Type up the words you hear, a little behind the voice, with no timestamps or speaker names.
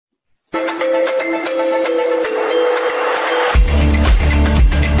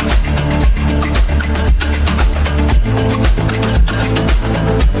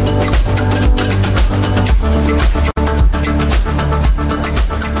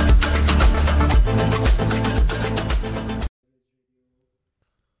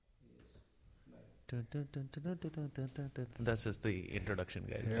That's just the introduction,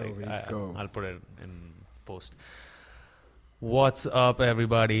 guys. Here we go. I'll put it in post. What's up,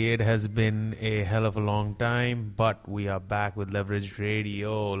 everybody? It has been a hell of a long time, but we are back with Leverage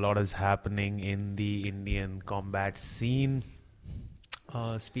Radio. A lot is happening in the Indian combat scene.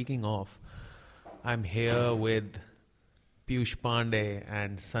 Speaking of, I'm here with Piyush Pandey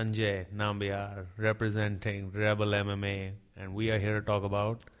and Sanjay Nambiar representing Rebel MMA, and we are here to talk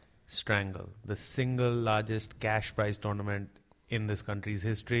about Strangle, the single largest cash prize tournament in this country's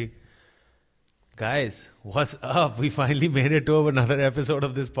history. Guys, what's up? We finally made it to another episode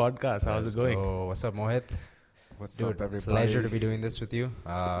of this podcast. How's it going? Oh, what's up, Mohit? What's Dude, up, everybody? pleasure to be doing this with you.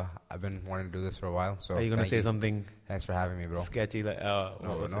 I've been wanting to do this for a while. So Are you going to say something Thanks for having me, bro. sketchy?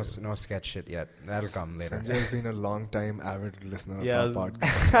 No sketch shit yet. That'll come later. Sanjay has been a long-time avid listener Yeah, of our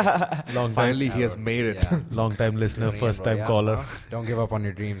podcast. Long Finally, time, he has made it. Yeah. long-time listener, Tuning in, first-time bro. Yeah, caller. no, don't give up on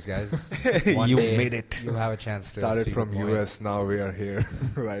your dreams, guys. You day made it. You'll have a chance to Started speak from with Mohit. US, now we are here,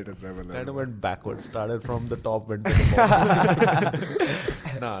 right at Rebel. Kind of went backwards. Started from the top, went to the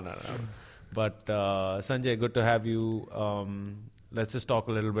bottom. No. But Sanjay, good to have you. Let's just talk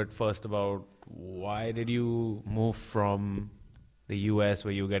a little bit first about why did you move from the US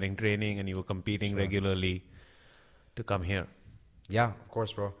where you were getting training and you were competing regularly to come here? Yeah, of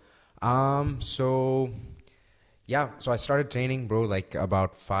course, bro. So I started training, bro, like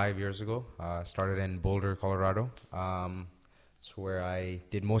about 5 years ago. Started in Boulder, Colorado. It's where I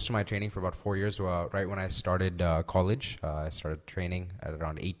did most of my training for about 4 years. Right when I started college, I started training at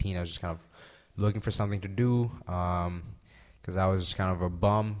around 18. I was just kind of looking for something to do because I was kind of a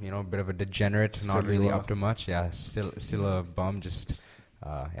bum, a bit of a degenerate, Still not really you are. up to much. Yeah, still a bum. Just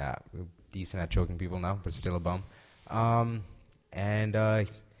decent at choking people now, but still a bum. Then the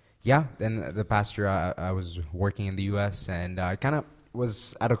past year I was working in the U.S. and I kind of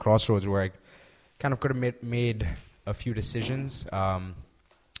was at a crossroads where I kind of could have made a few decisions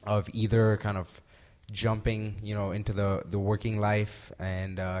of either kind of jumping, into the working life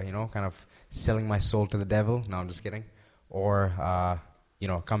and, kind of selling my soul to the devil. No, I'm just kidding. Or,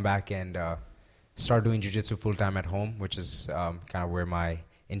 come back and start doing jiu-jitsu full-time at home, which is kind of where my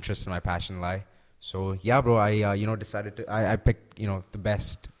interest and my passion lie. So, yeah, bro, I, decided to, I picked, the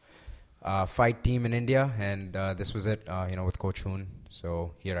best fight team in India, and this was it, with Coach Hoon.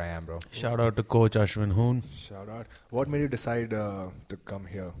 So, here I am, bro. Shout out to Coach Ashwin Hoon. Shout out. What made you decide to come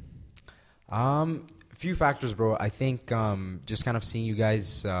here? A few factors, bro. I think just kind of seeing you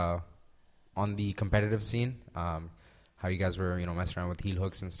guys on the competitive scene, how you guys were, messing around with heel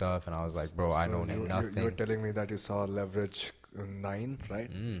hooks and stuff, and I was like, bro, I know nothing. You were telling me that you saw Leverage 9,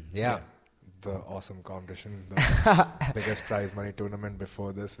 right? Yeah. The awesome competition, the biggest prize money tournament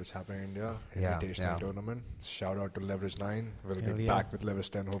before this, which happened in India, invitational tournament. Shout out to Leverage 9. We'll get back with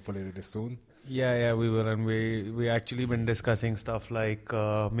Leverage 10 hopefully really soon. Yeah, we will. And we actually been discussing stuff like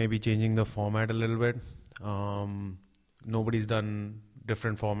maybe changing the format a little bit. Nobody's done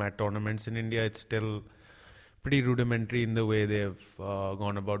different format tournaments in India. It's still pretty rudimentary in the way they've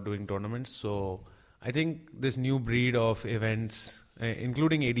gone about doing tournaments. So I think this new breed of events,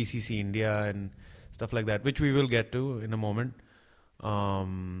 including ADCC India and stuff like that, which we will get to in a moment,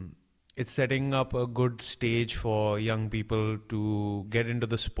 it's setting up a good stage for young people to get into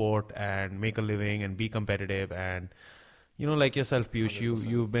the sport and make a living and be competitive. And, like yourself, Piyush,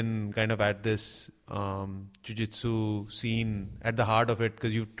 you've been kind of at this jiu-jitsu scene at the heart of it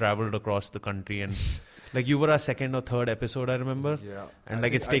because you've traveled across the country and like you were our second or third episode, I remember. Yeah. And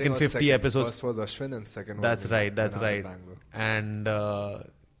it's taken 50 episodes. First was Ashwin and second That's was right. when I was in Bangalore. And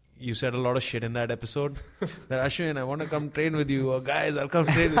you said a lot of shit in that episode. That Ashwin, I want to come train with you. Or guys, I'll come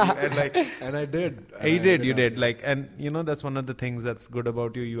train with you. And and I did. You did. That's one of the things that's good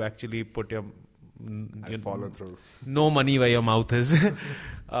about you. You actually put your follow through. No money where your mouth is.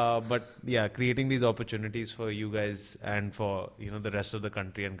 But yeah, creating these opportunities for you guys and for, the rest of the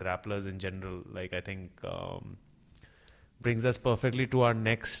country and grapplers in general, like I think brings us perfectly to our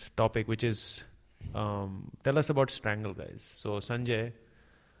next topic, which is tell us about Strangle, guys. So Sanjay,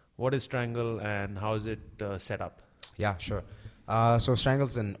 what is Strangle and how is it set up? Yeah, sure. So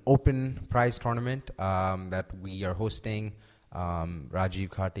Strangle's an open prize tournament that we are hosting. Rajiv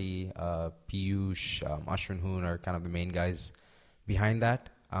Khati, Piyush, Ashwin Hoon are kind of the main guys behind that.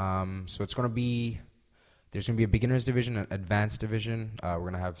 So it's going to be, there's going to be a beginners division, an advanced division. We're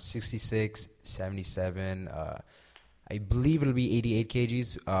going to have 66, 77, I believe it'll be 88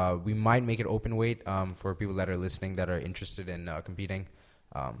 kgs. We might make it open weight for people that are listening that are interested in competing.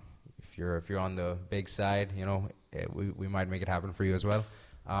 If you're on the big side, we might make it happen for you as well.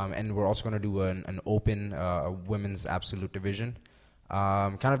 And we're also going to do an open women's absolute division.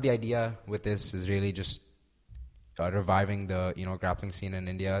 Kind of the idea with this is really just reviving the grappling scene in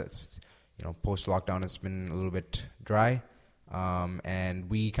India. It's post lockdown it's been a little bit dry, and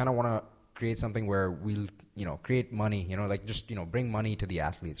we kind of want to create something where we'll create money, like just bring money to the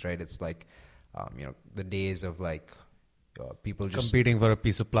athletes, right? It's like the days of like people just competing for a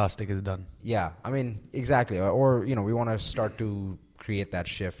piece of plastic is done. Yeah, I mean exactly. Or we want to start to create that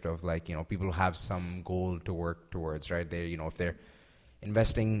shift of like people have some goal to work towards, right? They if they're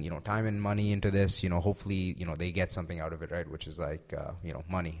investing time and money into this, hopefully they get something out of it, right? Which is like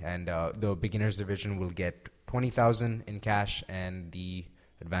money. And the beginners division will get 20,000 in cash, and the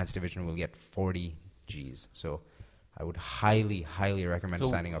advanced division will get 40 Gs. So I would highly recommend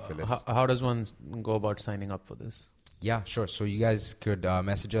signing up for this. How does one go about signing up for this? Yeah, sure. So you guys could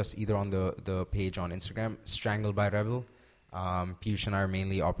message us either on the page on Instagram, Strangled by Rebel. Piyush and I are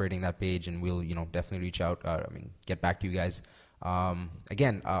mainly operating that page, and we'll definitely reach out. Get back to you guys.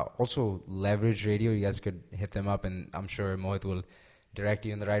 Again, also Leverage Radio. You guys could hit them up, and I'm sure Mohit will direct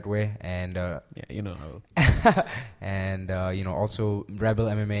you in the right way. And and also Rebel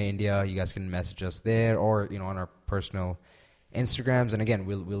MMA India. You guys can message us there, or on our personal Instagrams. And again,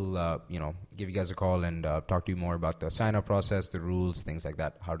 we'll give you guys a call and talk to you more about the sign up process, the rules, things like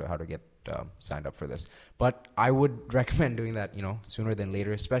that. How to get signed up for this. But I would recommend doing that sooner than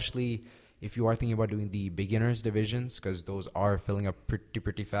later, especially if you are thinking about doing the beginners divisions, because those are filling up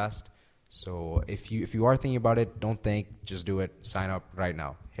pretty fast. So if you are thinking about it, don't think, just do it. Sign up right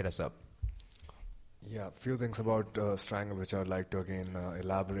now. Hit us up. Yeah, a few things about Strangle which I would like to again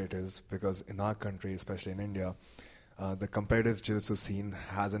elaborate is because in our country, especially in India, the competitive jiu-jitsu scene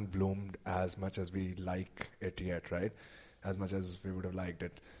hasn't bloomed as much as we like it yet, right? As much as we would have liked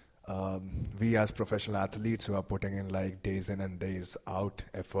it. We as professional athletes who are putting in like days in and days out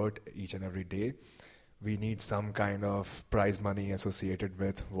effort each and every day, we need some kind of prize money associated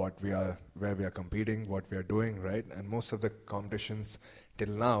with where we are competing, what we are doing, right? And most of the competitions till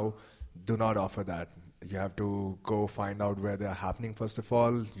now do not offer that. You have to go find out where they are happening first of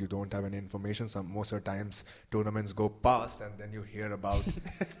all. You don't have any information. Most of the times tournaments go past and then you hear about...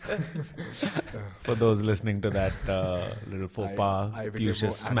 For those listening to that little faux pas, Piyush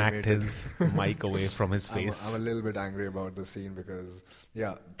just smacked his mic away from his face. I'm a little bit angry about the scene because,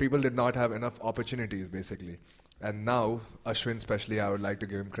 people did not have enough opportunities basically. And now, Ashwin especially, I would like to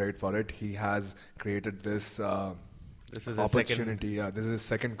give him credit for it. He has created this... This is opportunity. This is a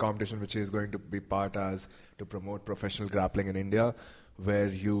second competition which he is going to be part as to promote professional grappling in India, where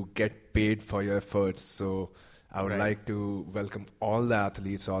you get paid for your efforts. So I would like to welcome all the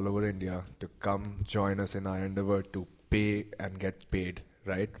athletes all over India to come join us in our endeavor to pay and get paid,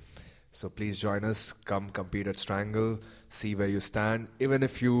 right? So please join us, come compete at Strangle, see where you stand. Even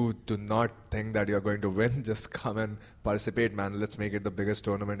if you do not think that you're going to win, just come and participate, man. Let's make it the biggest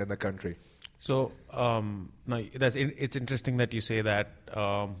tournament in the country. So now it's interesting that you say that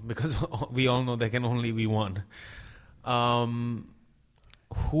because we all know there can only be one. Who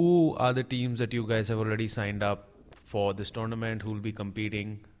are the teams that you guys have already signed up for this tournament? Who will be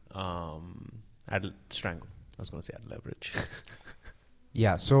competing at Strangle? I was going to say at Leverage.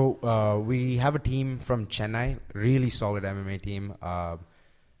 Yeah, so we have a team from Chennai, really solid MMA team.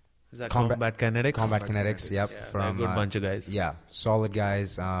 Is that Combat Kinetics? Combat Kinetics, yep. Yeah, from a good bunch of guys. Yeah, solid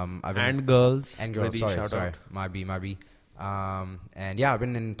guys. And girls. And girls, sorry. Might be. And yeah, I've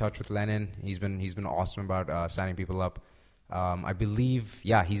been in touch with Lennon. He's been awesome about signing people up. I believe,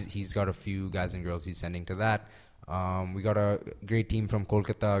 he's got a few guys and girls he's sending to that. We got a great team from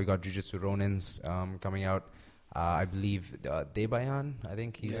Kolkata. We got Jiu-Jitsu Ronins coming out. I believe Debayan, I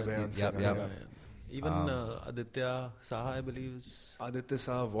think he's... Debayan, Even Aditya Saha, I believe. Aditya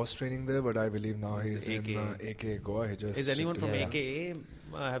Saha was training there, but I believe now he's in AKA Goa. Is anyone from AKA?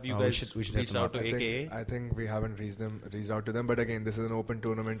 Have you guys reached out to AKA? I think we haven't reached out to them. But again, this is an open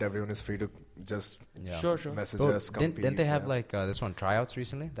tournament. Everyone is free to just message us. Didn't they have this one tryouts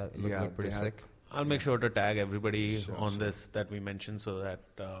recently? That looked pretty sick. I'll make sure to tag everybody on this that we mentioned so that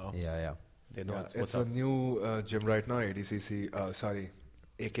they know what's it's up. a new gym right now, ADCC.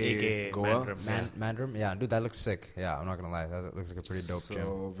 AKA Goa. Mandram? Yeah, dude, that looks sick. Yeah, I'm not going to lie. That looks like a pretty dope gym.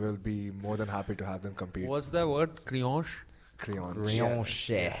 So we'll be more than happy to have them compete. What's the word? Crionche?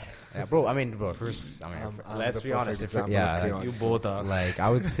 Yeah, bro, first, let's be honest. You both are. Like, I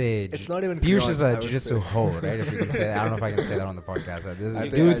would say... It's not even Piyush is a jiu-jitsu hoe, right? If you can say that. I don't know if I can say that on the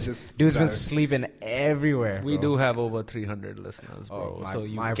podcast. Dude's been sleeping everywhere, bro. We do have over 300 listeners, bro. So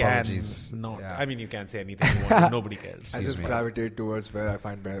you my can apologies. you can't say anything you want. Nobody cares. I just gravitate towards where I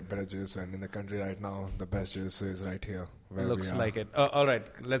find better jiu-jitsu. And in the country right now, the best jiu-jitsu is right here. Looks like it. All right,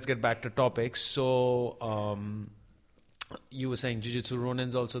 let's get back to topics. So... You were saying Jiu-Jitsu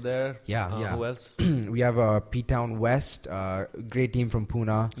Ronin's also there. Yeah, yeah. Who else? We have P-Town West, great team from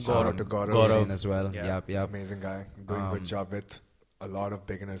Pune. Shout out to Gaurav. Gaurav as well. Yeah. Yep. Amazing guy. Doing good job with a lot of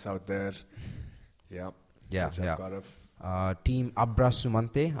beginners out there. Yeah. Yeah, Good job, yeah. Gaurav. Team Abra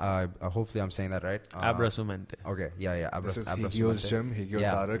Sumante. Hopefully I'm saying that right. Abra Sumente. Okay, yeah. This is Abra Higio's Sumante. gym, Higio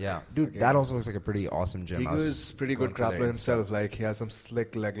Yeah, Tarak. yeah. Dude, Again. that also looks like a pretty awesome gym. I Higo was is pretty going good for their grappler Insta. himself. Like he has some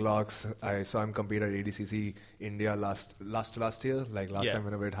slick leg locks. I saw him compete at ADCC India last year. Like last Yeah. time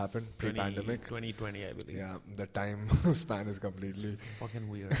whenever it happened, pre-pandemic. 2020, I believe. Yeah, the time span is completely. Fucking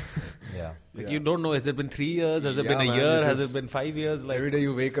weird. Yeah. Like Yeah. you don't know, has it been 3 years? Has it been a man, year? you Has just- it been 5 years? Like, Every day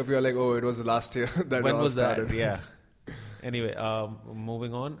you wake up, you're like, oh, it was the last year that when it all was started. that? Yeah. Anyway,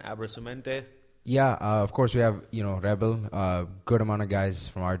 moving on. Abra Sumente. Yeah, of course we have Rebel. Good amount of guys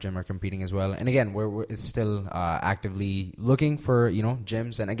from our gym are competing as well. And again, we're still actively looking for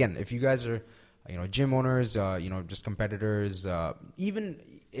gyms. And again, if you guys are gym owners, just competitors, even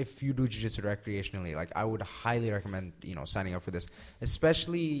if you do jiu-jitsu recreationally, like I would highly recommend signing up for this,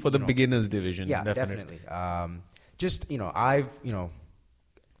 especially For the beginners division. Yeah, definitely. I've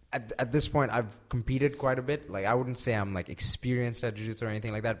at this point I've competed quite a bit. Like I wouldn't say I'm like experienced at jiu-jitsu or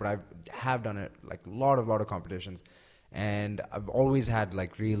anything like that, but I have done it like a lot of competitions, and I've always had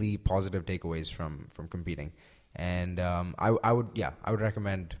like really positive takeaways from competing. And I would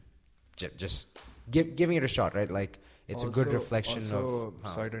recommend just giving it a shot, right? Like it's a good reflection of.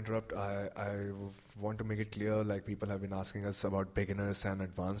 Sorry to interrupt. I want to make it clear. Like people have been asking us about beginners and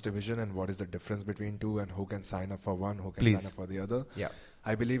advanced division and what is the difference between two and who can sign up for one, who can Please. sign up for the other. Yeah.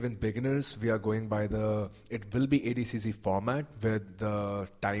 I believe in beginners, we are going by it will be ADCC format where the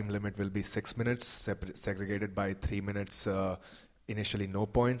time limit will be 6 minutes, segregated by 3 minutes, initially no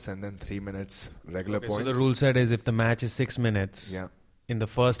points, and then 3 minutes regular Okay, so points. the rule set is if the match is 6 minutes, Yeah. in the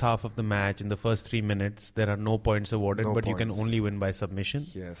first half of the match, in the first 3 minutes, there are no points awarded, No but you can points. only win by submission.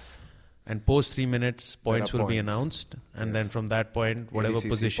 Yes. And post 3 minutes, There points are will be points. announced. And then Yes. from that point, whatever ADCC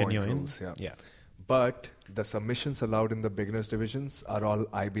position point you're rules, in. yeah. But the submissions allowed in the beginners divisions are all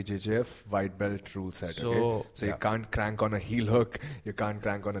IBJJF white belt rule set. So- Okay? So you can't crank on a heel hook, you can't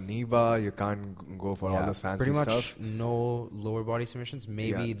crank on a knee bar, you can't go for all those fancy pretty much stuff. no lower body submissions. Maybe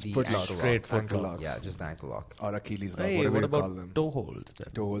Yeah, it's the foot ankle locks. lock. Straight foot Ankle lock. locks. Yeah, just the ankle lock. Or Achilles lock, Hey, whatever what you about call them. toe holds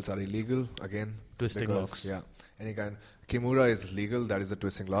then? Toe holds are illegal again. Twisting because, locks. Yeah, any kind. Kimura is legal. That is the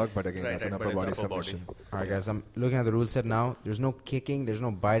twisting lock, but again, that's an but upper it's body upper body. submission. All right, guys, I'm looking at the rule set now. There's no kicking, there's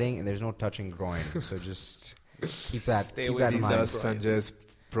no biting, and there's no touching groin. So just keep that Stay keep away that in These from are mind. Sanjay's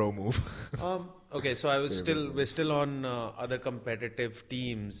pro move. Okay, so we're still on other competitive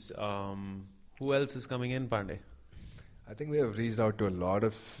teams. Who else is coming in, Pandey? I think we have reached out to a lot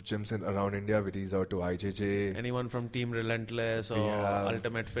of gyms around India. We reached out to IJJ. Anyone from Team Relentless or We have-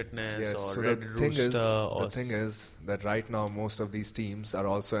 Ultimate Fitness Yes, or so Red the Rooster? thing is that right now most of these teams are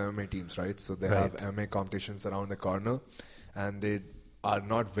also MMA teams, right? So they have MMA competitions around the corner, and they are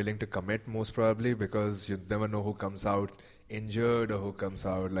not willing to commit most probably because you never know who comes out injured or who comes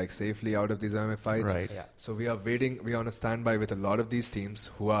out like safely out of these MMA fights. Right. Yeah. So we are waiting. We are on a standby with a lot of these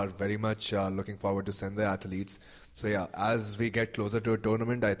teams who are very much looking forward to send their athletes. So yeah, as we get closer to a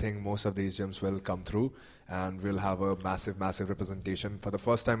tournament, I think most of these gyms will come through, and we'll have a massive representation. For the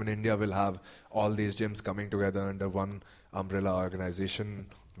first time in India, we'll have all these gyms coming together under one umbrella organization,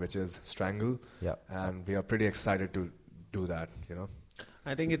 which is Strangle. Yeah. And we are pretty excited to do that.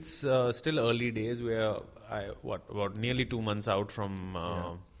 I think it's still early days. We are about nearly 2 months out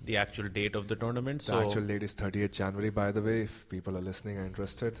from the actual date of the tournament. The actual date is 30th January, by the way. If people are listening and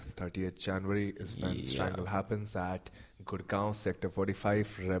interested, 30th January is when Yeah. Strangle happens at Gurgaon, Sector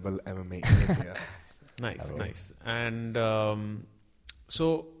 45, Rebel MMA India. Nice. And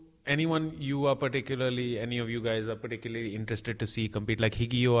so any of you guys are particularly interested to see compete? Like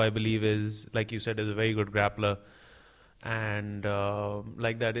Higio, I believe is, like you said, is a very good grappler. And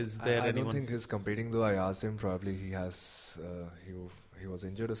like that, is there I anyone? don't think he's competing though. I asked him, probably he has, he was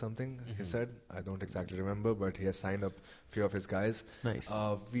injured or something, he said. I don't exactly remember, but he has signed up a few of his guys. Nice.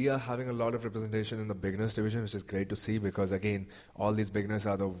 We are having a lot of representation in the beginners division, which is great to see because again, all these beginners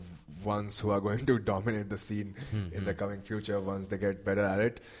are the ones who are going to dominate the scene in the coming future once they get better at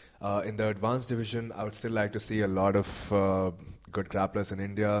it. In the advanced division, I would still like to see a lot of good grapplers in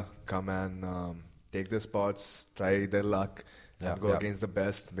India come and take their spots, try their luck, and go against the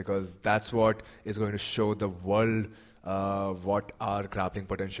best, because that's what is going to show the world what our grappling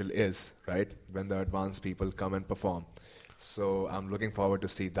potential is, right? When the advanced people come and perform. So I'm looking forward to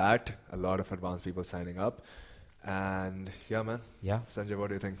see that. A lot of advanced people signing up. And yeah, man. Yeah. Sanjay, what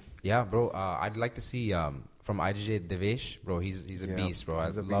do you think? Yeah, bro. I'd like to see from IJJ Devesh, bro. He's a Yeah, beast, bro. I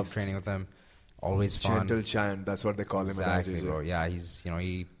he's a love beast. training with him. always fun. Gentle giant, that's what they call Exactly, him. bro. Yeah,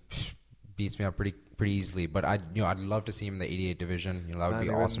 he beats me up pretty easily. But I'd love to see him in the 88 division. That would be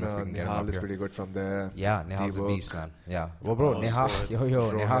awesome if we can get him Nihal up is here. pretty good from there. Yeah, Nihal's a T-Work. beast, man. Yeah. Well, bro, Oh, Nihal,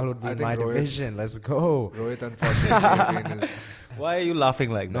 Rohit. Nihal would be I in think my Rohit- division. Let's go. Rohit, unfortunately, again, is Why are you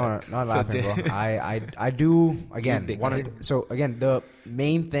laughing like No, that? not laughing, bro. I do again. You One dick. so again, the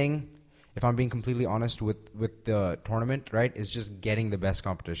main thing, if I'm being completely honest with the tournament, right, is just getting the best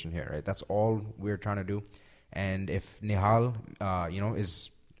competition here, right? That's all we're trying to do. And if Nihal, is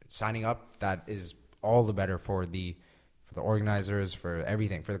signing up, that is all the better for the organizers, for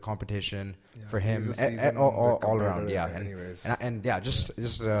everything, for the competition, for him, he's a seasoned all around. competitor Yeah, anyways. and yeah, just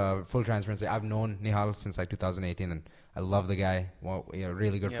full transparency. I've known Nihal since like 2018, and I love the guy. Well,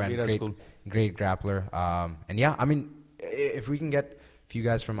 really good friend, Veera's cool. great grappler. And yeah, I mean, if we can get a few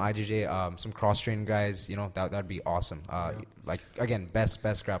guys from IJJ, some cross-trained guys, that'd be awesome. Like again, best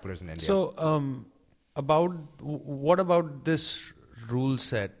grapplers in India. So, what about this rule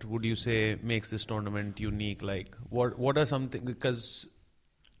set would you say makes this tournament unique? Like, what are something, because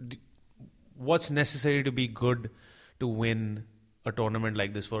what's necessary to be good to win a tournament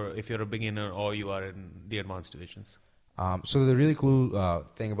like this, for if you're a beginner or you are in the advanced divisions? So the really cool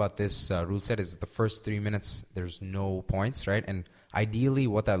thing about this rule set is the first 3 minutes, there's no points, right? And ideally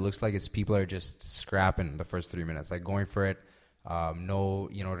what that looks like is people are just scrapping the first 3 minutes, like going for it. No,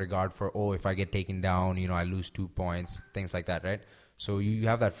 regard for, if I get taken down, I lose 2 points, things like that, right? So you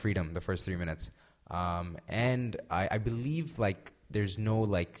have that freedom the first 3 minutes. And I believe like there's no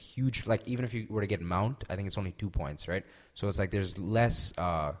like huge, like even if you were to get mount, I think it's only 2 points, right? So it's like there's less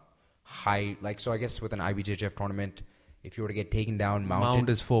high, like, so I guess with an IBJJF tournament, if you were to get taken down, mounted. Mount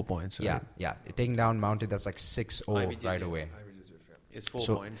is 4 points, right? Yeah. Taken down, mounted, that's like 6-0 IBJJF. right away. It's 4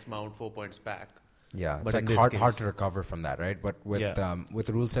 So- points, Mount 4 points back. Yeah, But it's in like this hard case- to recover from that, right? But with Yeah. with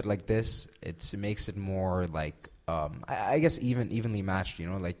a rule set like this, it makes it more like I guess evenly matched.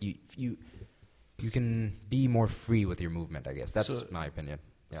 Like you can be more free with your movement. I guess that's my opinion.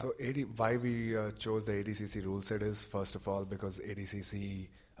 Yeah. So why we chose the ADCC rule set is, first of all, because ADCC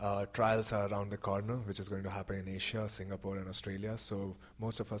trials are around the corner, which is going to happen in Asia, Singapore and Australia. So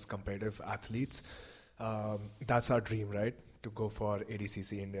most of us competitive athletes, that's our dream, right? To go for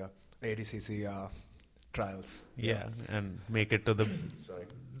ADCC India, ADCC trials. Yeah, and make it to the Sorry.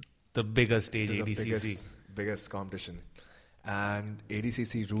 bigger stage, To the ADCC. biggest competition. And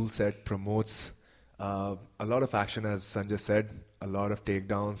ADCC rule set promotes a lot of action, as Sanjay said, a lot of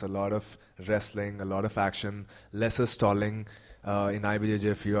takedowns, a lot of wrestling, a lot of action, lesser stalling. In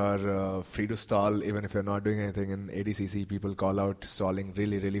IBJJF, you are free to stall even if you're not doing anything. In ADCC, people call out stalling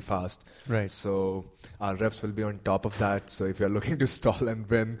really, really fast. Right. So our refs will be on top of that. So if you're looking to stall and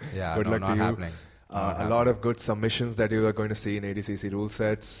win, good luck not to you. happening. A lot of good submissions that you are going to see in ADCC rule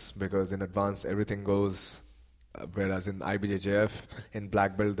sets, because in advanced everything goes, whereas in IBJJF, in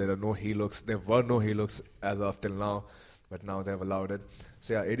black belt, there were no heel hooks as of till now, but now they have allowed it.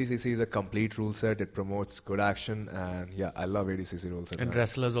 So yeah, ADCC is a complete rule set. It promotes good action, and yeah, I love ADCC rule set. And man.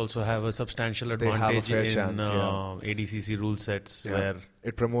 wrestlers also have a substantial They have a advantage fair in chance, ADCC rule sets Yeah. where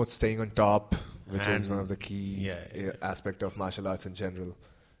It promotes staying on top, which is And- one of the key yeah. aspect of martial arts in general.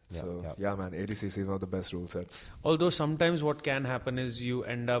 So yeah, man, ADCC is one of the best rule sets. although sometimes what can happen is you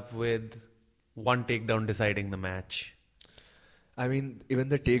end up with one takedown deciding the match. I mean, even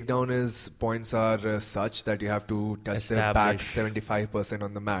the takedown points are such that you have to touch their back Establish. 75%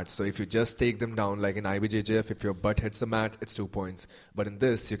 on the mat. So if you just take them down, like in IBJJF, if your butt hits the mat, it's 2 points. But in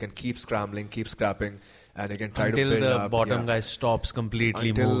this, you can keep scrambling, keep scrapping, and you can try Until to build the up. bottom guy stops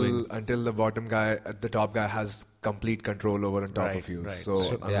completely moving. Until the bottom guy, the top guy has complete control over on top Right, of you. right. So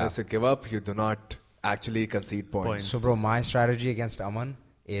So, unless you give up, you do not actually concede points. So, bro, my strategy against Aman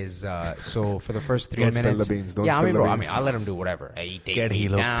is so for the first 3 Don't spill minutes. the beans, don't yeah, I spill mean, the bro, I beans. mean, I'll let him do whatever. Hey, take Get me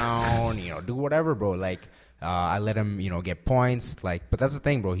heel hooked. down, do whatever, bro. Like, I let him, get points. Like, but that's the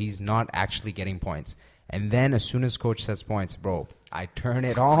thing, bro. He's not actually getting points. And then as soon as coach says points, bro, I turn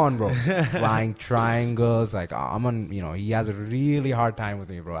it on, bro. Flying triangles, like Aman, he has a really hard time with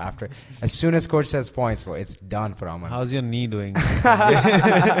me, bro. As soon as coach says points, bro, it's done for Aman. How's your knee doing?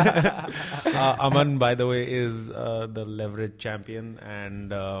 Aman, by the way, is the leverage champion,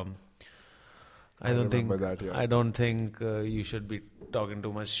 and I don't think remember that, yeah. I don't think you should be talking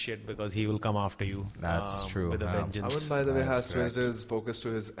too much shit, because he will come after you. That's true. With a Yeah. vengeance. Aman, by the way, That's has switched his focus to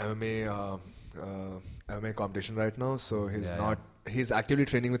his MMA competition right now. So he's actively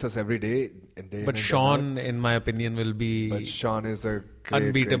training with us every day. But Sean, in my opinion, will be But Sean is a great,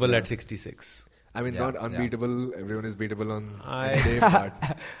 unbeatable great at guy. 66. I mean, Yeah, not yeah. unbeatable. Everyone is beatable on I- any day,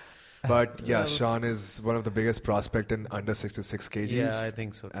 but yeah, Sean is one of the biggest prospect in under 66 kgs. Yeah, I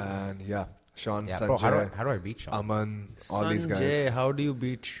think so too. And yeah, Sean, Yeah, Sanjay, bro, how do I beat Sean? Aman, all these Sanjay, guys. how do you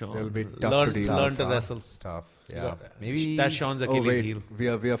beat Sean? They'll be tough to deal learn with, to huh? wrestle. It's tough. You Yeah, got- maybe that's Sean's Oh Achilles wait, heel.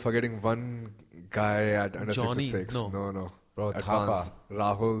 we are forgetting one guy at under Johnny, 66. no. Bro, Advanced.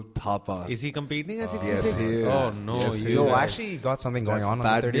 Rahul Thapa. Is he competing at Yes, 66? he is. Oh no, Yes, he Yo, is. I actually got something going That's on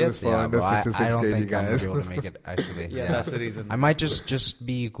bad the 30th. news for under bro, I 66 don't kg think I'm guys. gonna be able to make it actually. Yeah, that's the reason. I might just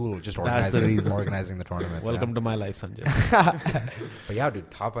be cool, just That's the organizing, reason. organizing the tournament. Welcome to my life, Sanjay. But yeah, dude,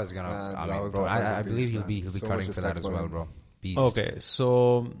 Tapa's gonna. Man, I mean, Rahul bro, Thapa's a I believe beast, he'll man. be So cutting much for that respect as for well, him. bro. Beast. Okay,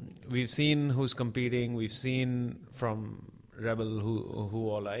 so we've seen who's competing. We've seen from Rebel who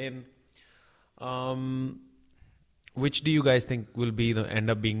all are in. Which do you guys think will be end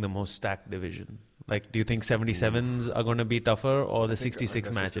up being the most stacked division? Like, do you think 77s are going to be tougher, or the I think 66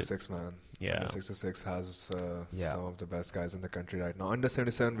 under matches? 66, man. Yeah. Under 66 has Yeah. some of the best guys in the country right now. Under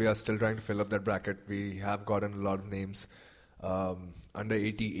 77, we are still trying to fill up that bracket. We have gotten a lot of names. Under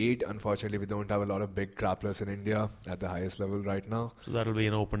 88, unfortunately, we don't have a lot of big grapplers in India at the highest level right now. So that'll be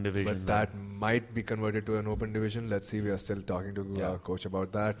an open division. But that might be converted to an open division. Let's see. We are still talking to Yeah. our coach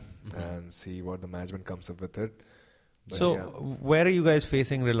about that and see what the management comes up with it. But So, yeah. where are you guys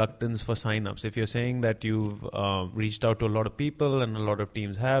facing reluctance for sign-ups? If you're saying that you've reached out to a lot of people and a lot of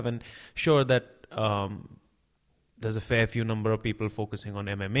teams have, and sure that there's a fair few number of people focusing on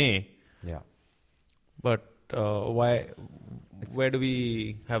MMA, Yeah. but where do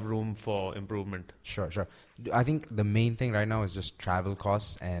we have room for improvement? Sure. I think the main thing right now is just travel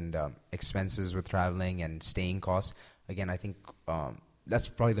costs and expenses with traveling and staying costs. Again, I think that's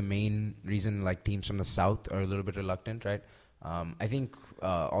probably the main reason like teams from the south are a little bit reluctant, right? I think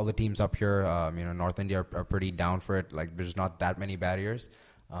all the teams up here, North India are pretty down for it. Like there's not that many barriers.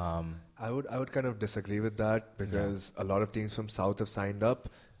 I would kind of disagree with that because a lot of teams from South have signed up.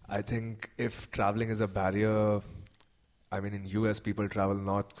 I think if traveling is a barrier, I mean, in US people travel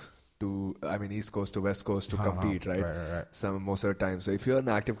East Coast to West Coast to compete, right? Right. Most of the time. So if you're an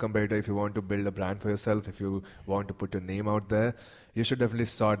active competitor, if you want to build a brand for yourself, if you want to put your name out there, you should definitely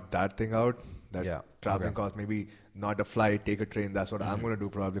sort that thing out. That traveling cost, maybe not a flight, take a train. That's what I'm going to do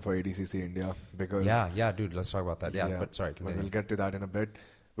probably for ADCC India because dude, let's talk about that. But sorry, but continue. we'll get to that in a bit.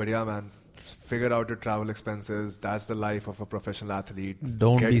 But yeah, man, figure out your travel expenses. That's the life of a professional athlete.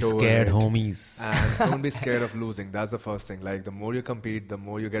 Don't Get be over scared, it. homies. And don't be scared of losing. That's the first thing. Like, the more you compete, the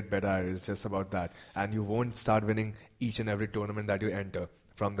more you get better at it. It's just about that. And you won't start winning each and every tournament that you enter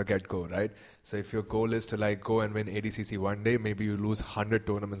from the get-go, right? So if your goal is to like go and win ADCC one day, maybe you lose 100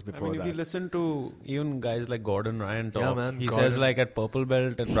 tournaments before If that. you listen to even guys like Gordon Ryan talk, man, he Gordon- says like at purple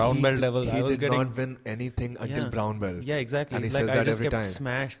belt and brown belt level, He I was did getting not win anything until brown belt. Yeah, exactly. And he He's says like, I that just every kept time.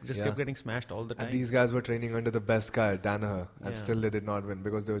 smashed, Yeah. kept getting smashed all the time. And these guys were training under the best guy, Danaher, and still they did not win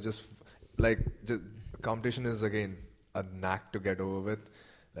because they were just competition is again a knack to get over with.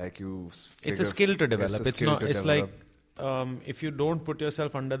 Like It's a skill to develop. It's not. It's like develop. if you don't put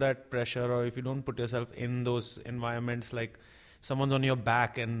yourself under that pressure, or if you don't put yourself in those environments, like someone's on your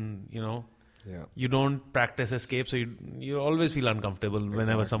back, and you don't practice escape, so you always feel uncomfortable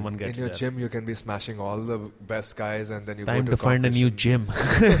whenever someone gets in your there. gym. You can be smashing all the best guys, and then you Time go to find a new competition.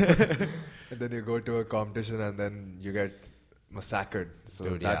 gym. And then you go to a competition, and then you get massacred. So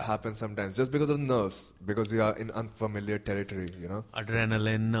Dude, that happens sometimes just because of nerves, because you are in unfamiliar territory.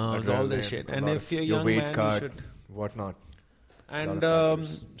 Adrenaline, nerves, all this Adrenaline, shit. a And lot if of you're your young weight man, cut, you should. whatnot. And lot of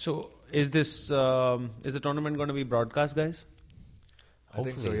factors. so, is this is the tournament going to be broadcast, guys? I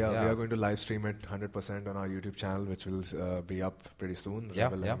think so. Hopefully, Yeah, we are going to live stream it 100% on our YouTube channel, which will be up pretty soon.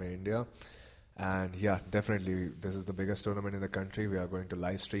 Rebel MMA India. And yeah, definitely, this is the biggest tournament in the country. We are going to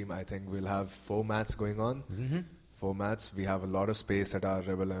live stream. I think we'll have 4 mats going on. 4 mats. We have a lot of space at our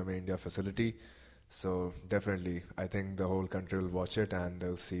Rebel MMA India facility. So definitely, I think the whole country will watch it and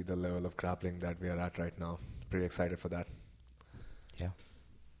they'll see the level of grappling that we are at right now. Pretty excited for that. Yeah.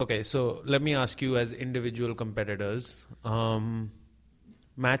 Okay, so let me ask you as individual competitors.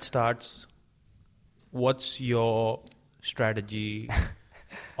 Match starts. What's your strategy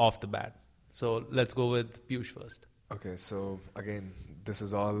off the bat? So let's go with Piyush first. Okay, so again, this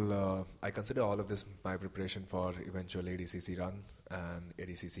is all, I consider all of this my preparation for eventual ADCC run and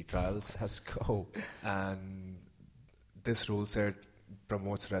ADCC trials. Let's go. And this rule set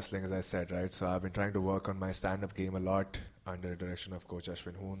promotes wrestling, as I said, right? So I've been trying to work on my stand-up game a lot under the direction of Coach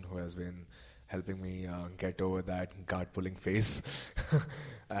Ashwin Hoon, who has been helping me get over that guard-pulling phase.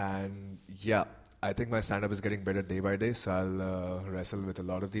 And yeah, I think my stand-up is getting better day by day, so I'll wrestle with a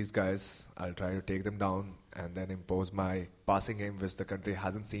lot of these guys. I'll try to take them down and then impose my passing game, which the country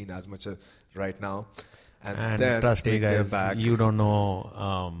hasn't seen as much right now. And then trust me, take their guys, back. you don't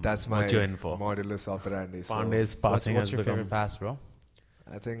know That's my what you're in for. modulus operandi. Pandey's passing What's has your become favorite pass, bro?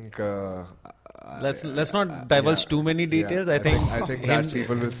 I think Let's not divulge too many details. I think I think that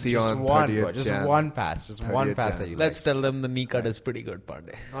people will see just on one, 30th bro, just Jan. one pass, just one 30th pass that Jan. you let's like. tell them the knee cut is pretty good,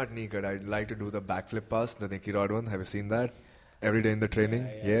 Pandey. Not knee good. I'd like to do the backflip pass, the Nicky Rod one. Have you seen that? Every day in the training.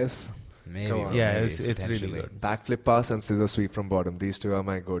 Yes. Maybe, Come bro, on. Yeah, maybe, it's really potentially. good. Backflip pass and scissor sweep from bottom. These two are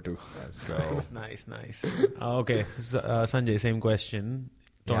my go-to. Let's go. Nice. Okay, Sanjay, same question.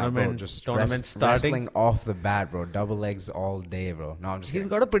 Yeah, bro, Tournament, just tournament starting. wrestling off the bat, bro. Double legs all day, bro. No, I'm just He's kidding.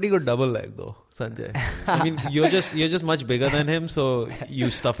 got a pretty good double leg though, Sanjay. I mean, you're just much bigger than him, so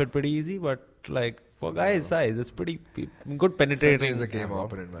you stuff it pretty easy. But like for guys' size, it's pretty good Sanjay penetrating. is a game bro.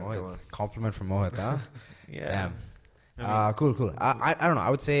 opponent, man. Mohit. Come on. Compliment from Mohit, huh? Yeah. Damn. I mean, Cool. I don't know.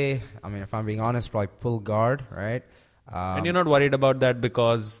 I would say, I mean, if I'm being honest, probably pull guard, right? and you're not worried about that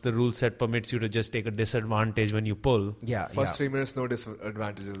because the rule set permits you to just take a disadvantage when you pull. Yeah. First 3 minutes, no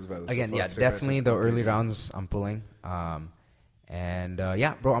disadvantages as well. So Again, yeah, first 3 minutes definitely is the completely- early rounds I'm pulling.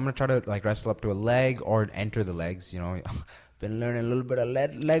 Yeah, bro, I'm gonna try to like wrestle up to a leg or enter the legs. You know, been learning a little bit of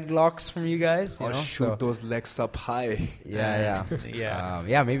leg locks from you guys. You Or know, shoot so- those legs up high. Yeah.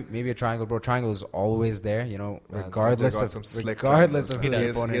 Yeah. Maybe a triangle, bro. Triangle is always there. You know, Man, regardless Sanjay got of some slick regardless of triangles, who man. the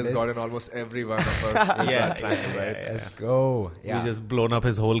He opponent has is. gotten almost every one of us with Yeah, that triangle, right? yeah. Let's go. Yeah. We just blown up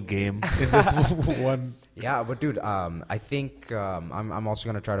his whole game in this one. Yeah, but dude, I think I'm also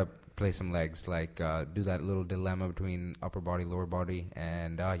gonna try to play some legs, like do that little dilemma between upper body, lower body,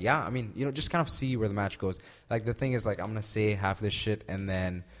 and I mean, you know, just kind of see where the match goes. Like the thing is, like I'm gonna say half this shit, and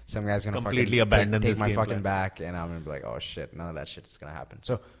then some guy's gonna Completely fucking abandon take this my game fucking plan. back, and I'm gonna be like, oh shit, none of that shit is gonna happen.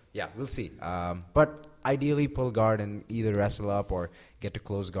 So yeah, we'll see. But ideally, pull guard and either wrestle up or get to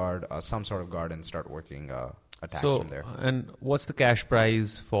close guard, some sort of guard, and start working attacks So, from there. and what's the cash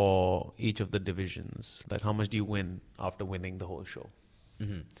prize for each of the divisions? Like, how much do you win after winning the whole show?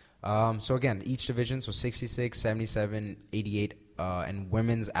 So again, each division, so 66, 77, 88, and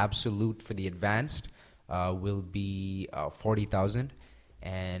women's absolute for the advanced will be 40,000,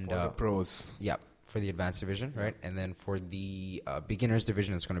 and For the pros. yeah, for the advanced division, right? And then for the beginners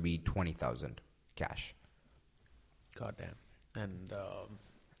division, it's going to be 20,000 cash. Goddamn. And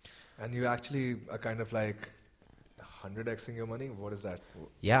And you actually are kind of like 100xing your money? What is that?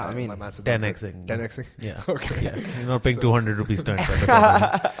 Yeah, I mean, my maths is not good. 10xing. 10xing? yeah, Okay. yeah, you're not paying So- 200 rupees to enter the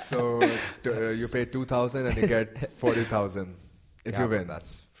tournament. So you pay 2,000 and you get 40,000 if Yeah, you win.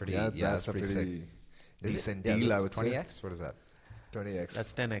 that's pretty. Yeah, Yeah, that's that's a pretty pretty sick. Is it- decent yeah, is deal, it I would say. 20x? What is that? 20x.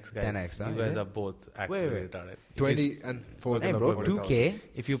 That's 10x, guys. 10x, huh? You Is guys it? are both actually Wait. retarded. If 20 you, and 40. Hey, bro, 40,000. 2K.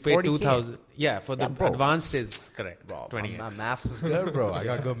 if you pay 40K. 2,000, yeah, for the Yeah, bro. advanced is correct. Bro, 20x. my maths is good, bro. I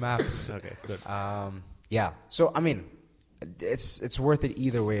got good maths. Okay, good. Yeah. So I mean, it's worth it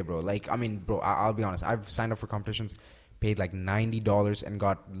either way, bro. Like I mean, bro, I'll be honest. I've signed up for competitions, paid like $90, and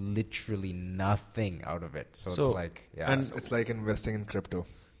got literally nothing out of it. So it's So, like, yeah. and- It's like investing in crypto.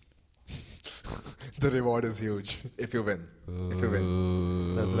 The reward is huge if you win. If you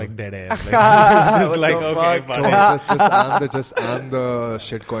win. That's like dead air. Like, just like, the okay, fuck? buddy. Come on, I'm the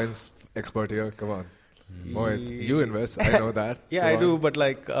shitcoins expert here. Come on. Mohit, you invest. I know that. Yeah, Come I on. do, but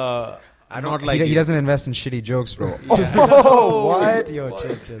like, I'm not like he you. doesn't invest in shitty jokes, bro. Yeah. Oh, what? Yo,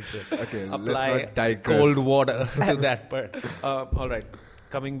 chill. Okay, let's Apply not digress. cold water to that part. All right,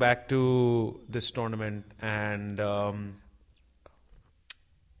 coming back to this tournament, and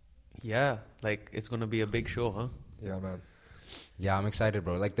yeah, like it's gonna be a big show, huh? Yeah, man. Yeah, I'm excited,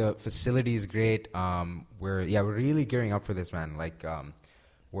 bro. Like the facility is great. We're really gearing up for this, man. Like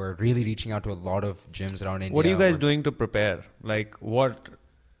we're really reaching out to a lot of gyms around India. What are you guys We're- doing to prepare? Like, what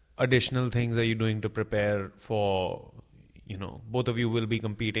additional things are you doing to prepare for? You know, both of you will be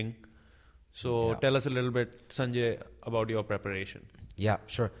competing. So Yeah. tell us a little bit, Sanjay, about your preparation. Yeah,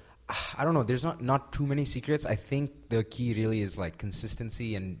 sure. I don't know. There's not too many secrets. I think the key really is like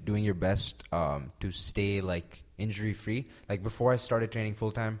consistency and doing your best to stay like injury free. Like before I started training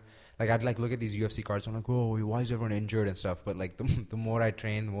full time, like I'd like look at these UFC cards. I'm like, oh, why is everyone injured and stuff? But like the more I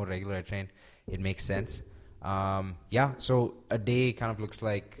train, the more regular I train, it makes sense. Yeah. So a day kind of looks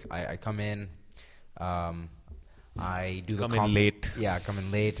like I come in. I do the Come in late. Yeah, come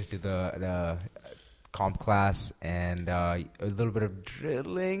in late to the comp class and a little bit of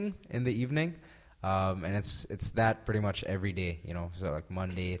drilling in the evening, and it's that pretty much every day, you know. So like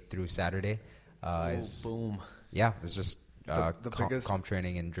Monday through Saturday, is Boom. yeah, it's just The biggest- comp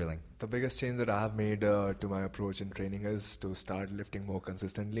training and drilling. The biggest change that I have made to my approach in training is to start lifting more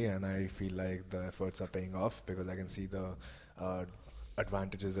consistently, and I feel like the efforts are paying off because I can see the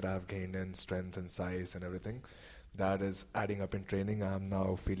advantages that I have gained in strength and size and everything. That is adding up in training. I'm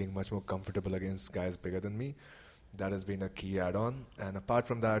now feeling much more comfortable against guys bigger than me. That has been a key add-on. And apart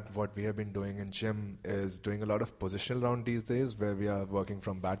from that, what we have been doing in gym is doing a lot of positional round these days, where we are working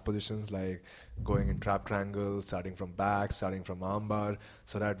from bad positions, like going in trap triangle, starting from back, starting from armbar,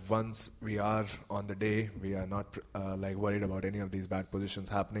 so that once we are on the day, we are not like worried about any of these bad positions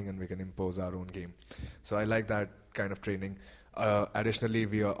happening, and we can impose our own game. So I like that kind of training. Additionally,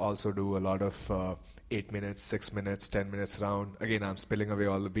 we also do a lot of 8 minutes, 6 minutes, 10 minutes round. Again, I'm spilling away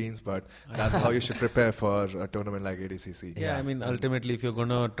all the beans, but that's how you should prepare for a tournament like ADCC. Yeah, I mean, ultimately, if you're going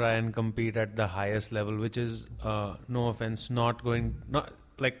to try and compete at the highest level, which is, no offense, not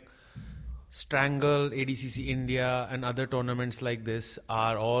like Strangle, ADCC India, and other tournaments like this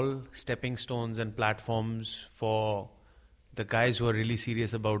are all stepping stones and platforms for the guys who are really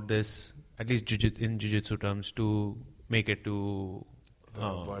serious about this, at least in jiu-jitsu terms, to make it to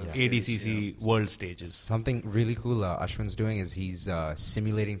ADCC world stages. Something really cool Ashwin's doing is he's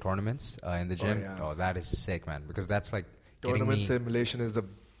simulating tournaments in the gym. yeah. That is sick, man, because that's like Tournament simulation is the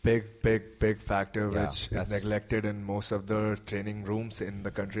big factor Yeah, which is neglected in most of the training rooms in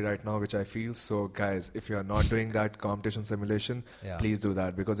the country right now, which I feel. So guys, if you are not doing that competition simulation, please do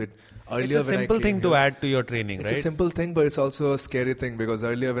that, because It's a simple thing to add to your training, it's right? a simple thing, but it's also a scary thing, because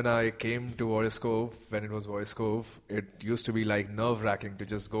earlier when I came to Warriors Cove, when it was Warriors Cove, it used to be like nerve-wracking to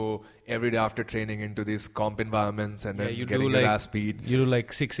just go every day after training into these comp environments and then getting your ass beat. You do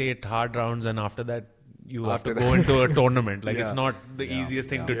like 6-8 hard rounds, and after that you have to go into a tournament. Like it's not the easiest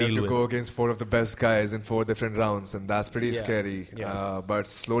thing to You deal have to with. go against 4 of the best guys in 4 different rounds, and that's pretty scary. But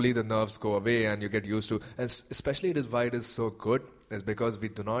slowly the nerves go away and you get used to. And especially it is why it is so good is because we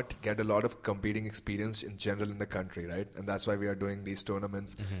do not get a lot of competing experience in general in the country, right? And that's why we are doing these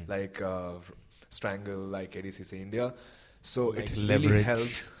tournaments like Strangle, like ADCC India. So Like it Leverage. really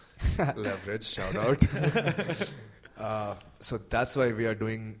helps. Leverage, shout out. So that's why we are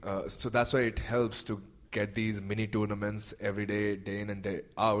doing. So that's why it helps to get these mini tournaments every day, day in and day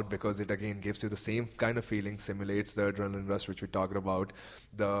out, because it again gives you the same kind of feeling, simulates the adrenaline rush which we talked about.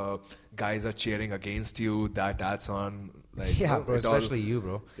 The guys are cheering against you. That adds on. Like, bro, especially you,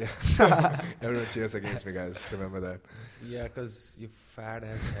 bro. Yeah. Everyone cheers against me, guys. Remember that. Yeah, because you're fat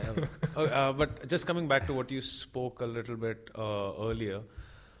as hell. But just coming back to what you spoke a little bit earlier,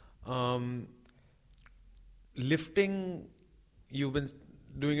 lifting, you've been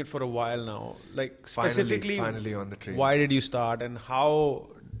doing it for a while now. Like specifically, finally on the train. Why did you start, and how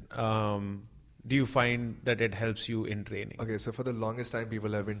do you find that it helps you in training? Okay, so for the longest time,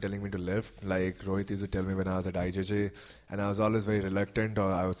 people have been telling me to lift. Like Rohit used to tell me when I was at IJJ, and I was always very reluctant, or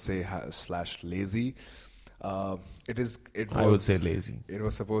I would say / lazy. I would say lazy. It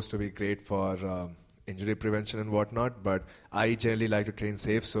was supposed to be great for injury prevention and whatnot, but I generally like to train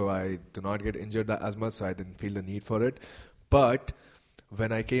safe, so I do not get injured as much, so I didn't feel the need for it. But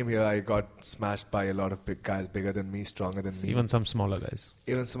when I came here, I got smashed by a lot of big guys, bigger than me, stronger than me. Even some smaller guys.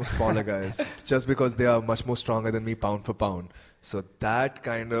 Even some smaller guys, just because they are much more stronger than me pound for pound. So that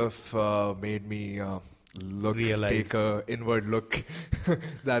kind of made me take a inward look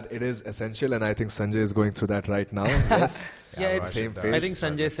that it is essential, and I think Sanjay is going through that right now. Yes. It's same phase. I think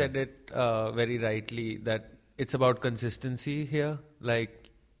Sanjay said it very rightly, that it's about consistency here. Like,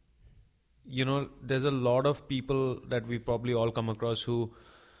 you know, there's a lot of people that we probably all come across who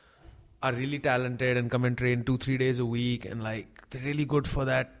are really talented and come and train 2-3 days a week, and like they're really good for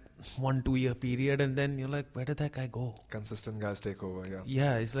that 1-2 year period, and then you're like, where did that guy go? Consistent guys take over.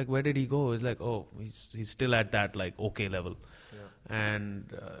 Yeah, it's like, where did he go? It's like, oh, he's still at that like okay level.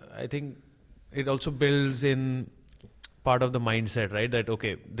 And I think it also builds in part of the mindset, right? That,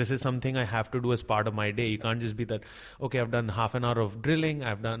 okay, this is something I have to do as part of my day. You can't just be that, okay, I've done half an hour of drilling,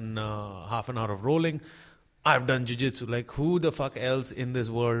 I've done half an hour of rolling, I've done jiu-jitsu. Like, who the fuck else in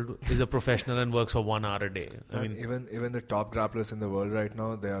this world is a professional and works for 1 hour a day? I mean, even the top grapplers in the world right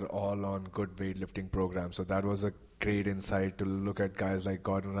now, they are all on good weightlifting programs. So that was a great insight to look at guys like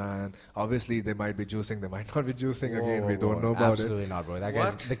Gordon Ryan. Obviously, they might be juicing, they might not be juicing. Again, we don't know about Absolutely not, bro. That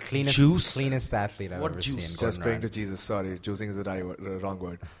guy's the Juice? cleanest athlete I've What ever juice? seen. Just Gordon praying Ryan. to Jesus. Sorry, juicing is the wrong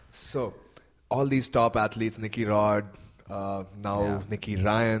word. So, all these top athletes, Nicky Rod, Nicky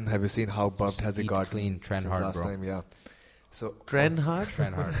Ryan. Have you seen how buffed has he Eat got clean, Trent since hard, last bro. time? Yeah. So Trend hard?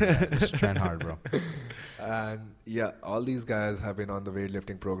 Trent hard. Yeah, just Trent hard, bro. And yeah, all these guys have been on the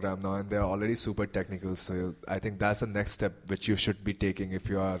weightlifting program now, and they're already super technical. So I think that's the next step which you should be taking if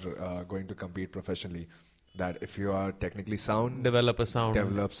you are going to compete professionally. That if you are technically sound, Develop a sound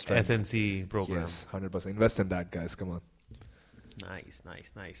develop strength. SNC program. Yes, 100%. Invest in that, guys. Come on. Nice.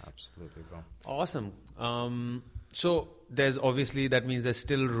 Absolutely, bro. Awesome. So there's obviously, that means there's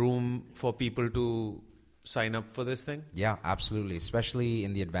still room for people to sign up for this thing. Yeah, absolutely. Especially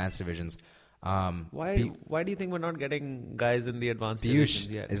in the advanced divisions. Why do you think we're not getting guys in the advanced Piyush, divisions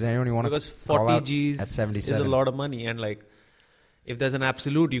yet? is there anyone you want Because to call 40 out Gs at is 77? a lot of money, and like if there's an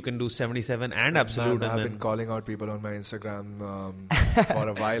absolute, you can do 77 and absolute. Man, and I've then been calling out people on my Instagram for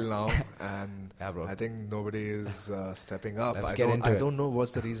a while now, and Yeah, bro. I think nobody is stepping up. Let's I get don't, into I it. don't know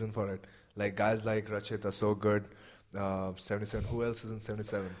what's the reason for it. Like guys like Rachit are so good. 77. Who else is in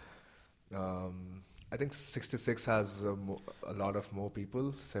 77? I think 66 has a lot of more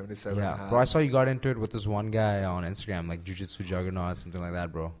people. 77 Yeah, has. bro. I saw you got into it with this one guy on Instagram, like Jiu-Jitsu Juggernaut, something like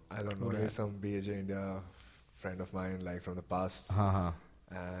that, bro. I don't know. He's some BAJ India friend of mine, like from the past. Uh-huh.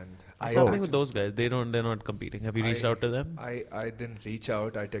 And what's I happening with those guys? They're not competing. Have you reached out to them? I didn't reach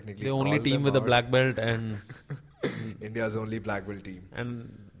out. I technically The only called team them with a out. black belt and India's only black belt team.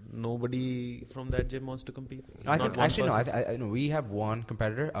 nobody from that gym wants to compete. I Not think one actually no. person. I know we have one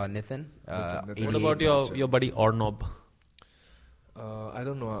competitor, Nithin. Nithin. What 88. about your buddy Ornob? I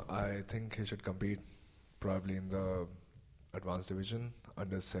don't know. I think he should compete probably in the advanced division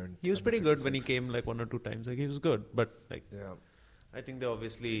under 7. He was under pretty good when he 66. came like 1 or 2 times. Like he was good, but like Yeah, I think they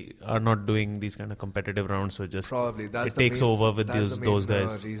obviously are not doing these kind of competitive rounds, so just probably that's it the takes main, over with that's those the main,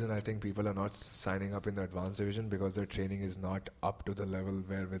 guys. reason I think people are not signing up in the advanced division because their training is not up to the level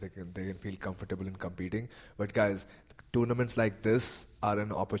where they can feel comfortable in competing. But guys, tournaments like this are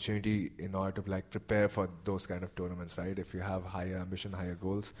an opportunity in order to like prepare for those kind of tournaments, right? If you have higher ambition, higher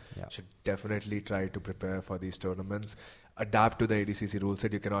goals, Yeah. should definitely try to prepare for these tournaments. Adapt to the ADCC rule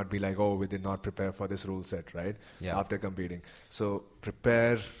set. You cannot be like, oh, we did not prepare for this rule set, right? Yeah. After competing. So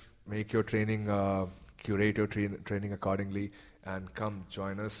prepare, make your training, curate your training accordingly, and come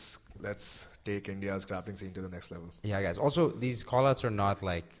join us. Let's take India's grappling scene to the next level. Yeah, guys. Also, these call-outs are not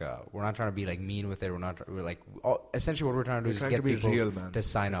like we're not trying to be like mean with it. We're like essentially what we're trying to do We're is trying get to be people real, man. to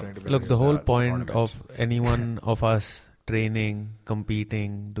sign We're up. trying to be Look, real. the whole This, point tournament. of any one of us training,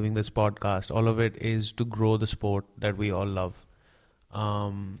 competing, doing this podcast, all of it is to grow the sport that we all love. So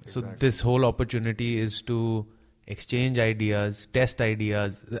Exactly. this whole opportunity is to exchange ideas, test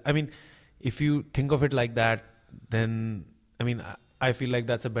ideas. I mean, if you think of it like that, then I mean, I feel like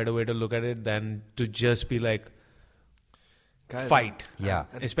that's a better way to look at it than to just be like Guys, fight. Yeah.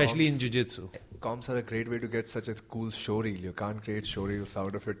 and Especially in comps- jiu-jitsu. Comps are a great way to get such a cool show reel. You can't create show reels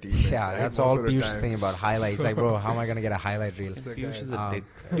out of your teammates. Yeah, right? that's Most all of the Piyush's time. thing about highlights. Like, bro, how am I gonna get a highlight reel? So Piyush guys, is a dick.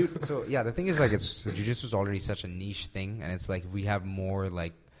 Dude, so yeah, the thing is like jiu-jitsu is already such a niche thing, and it's like we have more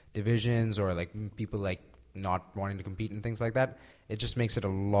like divisions or like people like not wanting to compete and things like that. It just makes it a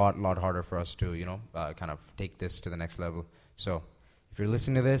lot harder for us to kind of take this to the next level. So if you're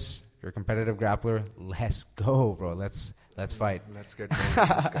listening to this, if you're a competitive grappler, let's go, bro. Let's fight. Let's get more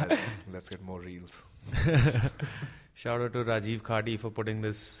reels, guys. Let's get more reels. Shout out to Rajiv Khadi for putting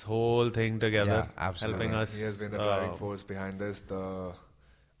this whole thing together, Yeah, absolutely. helping us. He has been the driving force behind this, the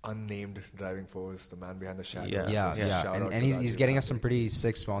unnamed driving force, the man behind the shadow. Yeah. Yeah, Yeah. yeah, Shout out and to he's Rajiv getting us some Khadi. pretty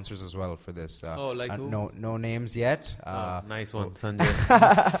sick sponsors as well for this. Oh, like who? No names yet. Nice one, Sanjay.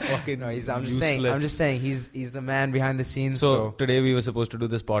 Fucking No, I'm just useless. saying he's the man behind the scenes. So today we were supposed to do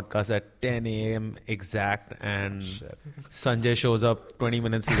this podcast at 10 a.m. exact, and Sanjay shows up 20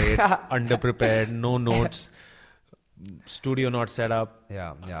 minutes late, underprepared, no notes, studio not set up.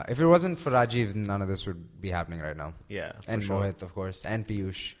 yeah. If it wasn't for Rajiv, none of this would be happening right now. Yeah, for And sure. Mohit, of course, and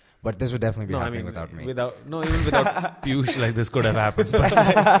Piyush. But this would definitely be happening without me. Even without Piyush, like this could have happened. But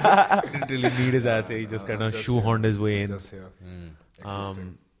like, didn't really need his ass. He just kind of Just shoehorned here. his way in. Just here.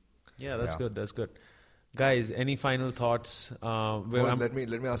 Existing. Yeah, that's Yeah. good. That's good. Guys, any final thoughts? Well, let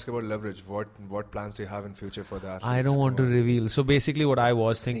me ask you about leverage. What plans do you have in future for that? I don't want to reveal. So basically, what I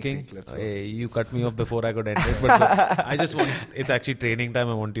was Sneak thinking, peek, let's go. hey, you cut me off before I could end it. But look, I just want. It's actually training time.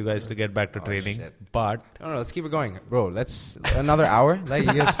 I want you guys to get back to Oh, training. shit. But No, let's keep it going, bro. Let's another hour. Like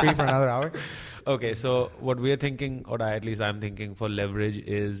you guys free for another hour? okay, so what we're thinking, or at least I'm thinking for leverage,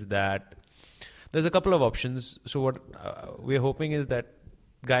 is that there's a couple of options. So what we're hoping is that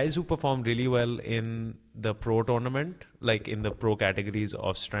guys who perform really well in the pro tournament, like in the pro categories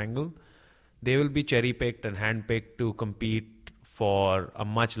of Strangle, they will be cherry picked and hand picked to compete for a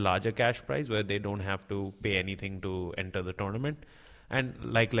much larger cash prize where they don't have to pay anything to enter the tournament. And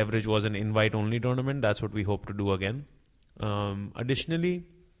like Leverage was an invite only tournament, that's what we hope to do again. Additionally,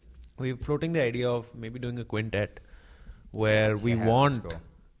 we're floating the idea of maybe doing a quintet where we Yeah, want let's go.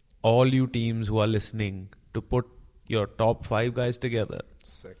 all you teams who are listening to put your top 5 guys together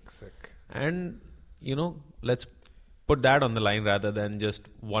Sick. and let's put that on the line rather than just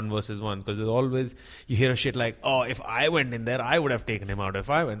 1 versus 1, because there's always you hear shit like, oh, if I went in there I would have taken him out if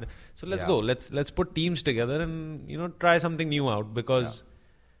I went. So let's Yeah. go, let's put teams together and try something new out, because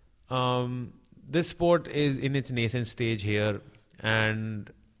this sport is in its nascent stage here, and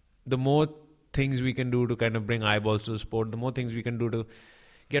the more things we can do to kind of bring eyeballs to the sport, the more things we can do to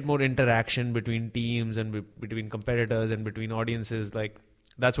get more interaction between teams and between competitors and between audiences, like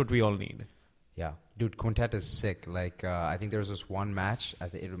that's what we all need. Yeah, dude, Quintet is sick. Like, I think there was this one match. I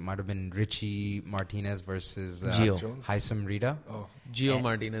think it might have been Richie Martinez versus Gio. Haitham Rida. Oh, Gio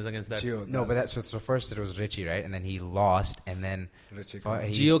Martinez against that. Gio. No, but so first it was Richie, right? And then he lost, and then Richie.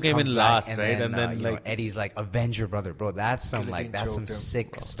 Gio came comes in back, last, right? And then you know, like Eddie's like, avenge your brother, bro. That's some Guillotine that's some choked him.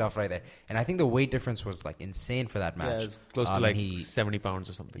 sick stuff right there. And I think the weight difference was like insane for that yeah, match. it's close to and like he- 70 pounds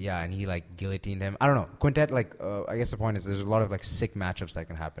or something. Yeah, and he like guillotined him. I don't know. Quintet, like, I guess the point is there's a lot of like sick matchups that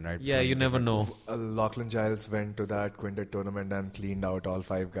can happen, right? Yeah, you never know. Lachlan Giles went to that Quintet tournament and cleaned out all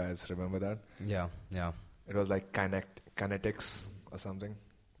 5 guys. Remember that? Yeah, yeah. It was like kinetics or something.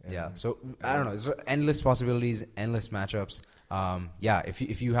 And Yeah, so I don't know. There's endless possibilities, endless matchups. Yeah,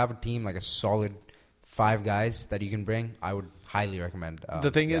 if you have a team like a solid 5 guys that you can bring, I would highly recommend. The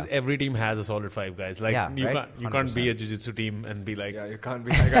thing is, yeah. every team has a solid 5 guys. Like Yeah, you right? can't be a 100%. jiu-jitsu team and be like, Yeah, you can't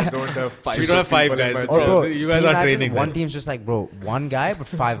be like, I don't have 5 We don't have 5 people in guys. my Oh, gym. bro, you guys Can you are imagine training one them. team's just like, bro, one guy but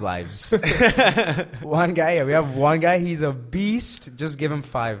 5 lives. One guy, yeah, we have one guy. He's a beast. Just give him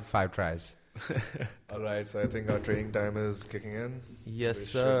five tries. All right, so I think our training time is kicking in. Yes, we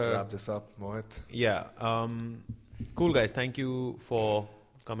sir. should wrap this up, Mohit. Yeah. Cool, guys. Thank you for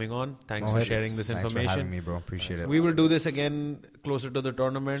coming on. Thanks for Mohit, sharing this Thanks for having information. me, bro. Appreciate it. We will do this again closer to the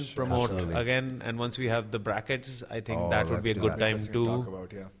tournament, Sure. promote Absolutely. again, and once we have the brackets, I think Oh, that would let's be a do good that. time Interesting talk to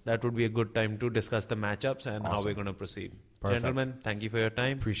about, yeah. that would be a good time to discuss the matchups and how Awesome. we're going to proceed. Perfect. Gentlemen, thank you for your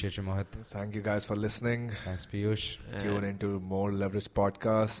time. Appreciate you, Mohit. Thank you guys for listening. Thanks, Piyush. Tune into more Leverage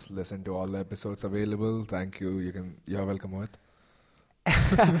podcasts. Listen to all the episodes available. Thank you. You're welcome, Mohit.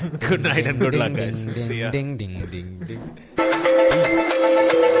 Good night and good luck, Ding, guys. ding, See ya. ding, ding, ding, ding.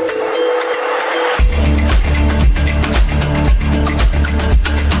 Peace.